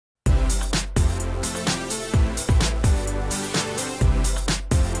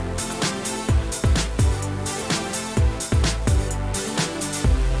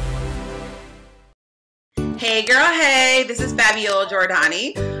Hey girl, hey, this is Fabiola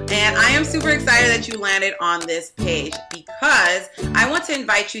Giordani, and I am super excited that you landed on this page because I want to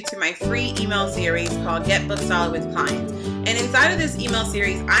invite you to my free email series called Get Book Solid with Clients. And inside of this email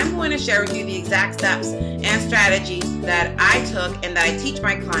series, I'm going to share with you the exact steps and strategies that I took and that I teach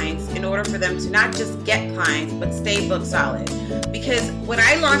my clients in order for them to not just get clients, but stay book solid. Because when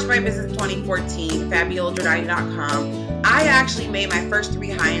I launched my business in 2014, FabiolaGiordani.com, I actually made my first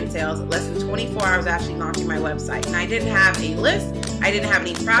 3 high-end sales in less than 24 hours after launching my website. And I didn't have a list, I didn't have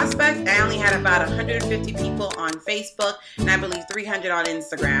any prospects, I only had about 150 people on Facebook, and I believe 300 on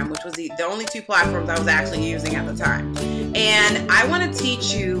Instagram, which was the only 2 platforms I was actually using at the time. And I want to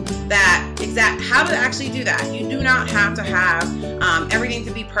teach you how to actually do that. You do not have to have everything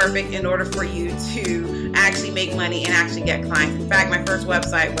to be perfect in order for you to actually make money and actually get clients. In fact, my first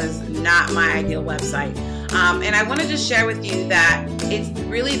website was not my ideal website. And I want to just share with you that it's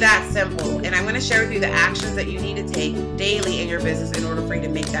really that simple. And I'm going to share with you the actions that you need to take daily in your business in order for you to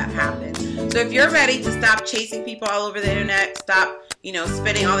make that happen. So if you're ready to stop chasing people all over the internet, stop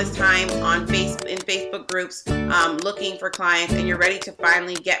spending all this time on Facebook groups looking for clients, and you're ready to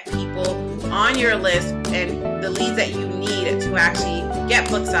finally get people on your list and the leads that you need to actually get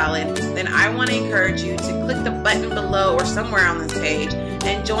book solid, then I want to encourage you to click the button below or somewhere on this page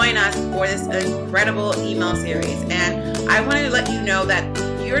and join us for this incredible email series. And I want to let you know that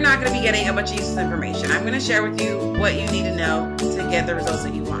you're not going to be getting a bunch of useless information. I'm going to share with you what you need to know to get the results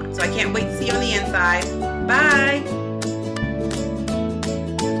that you want. So I can't wait to see you on the inside. Bye.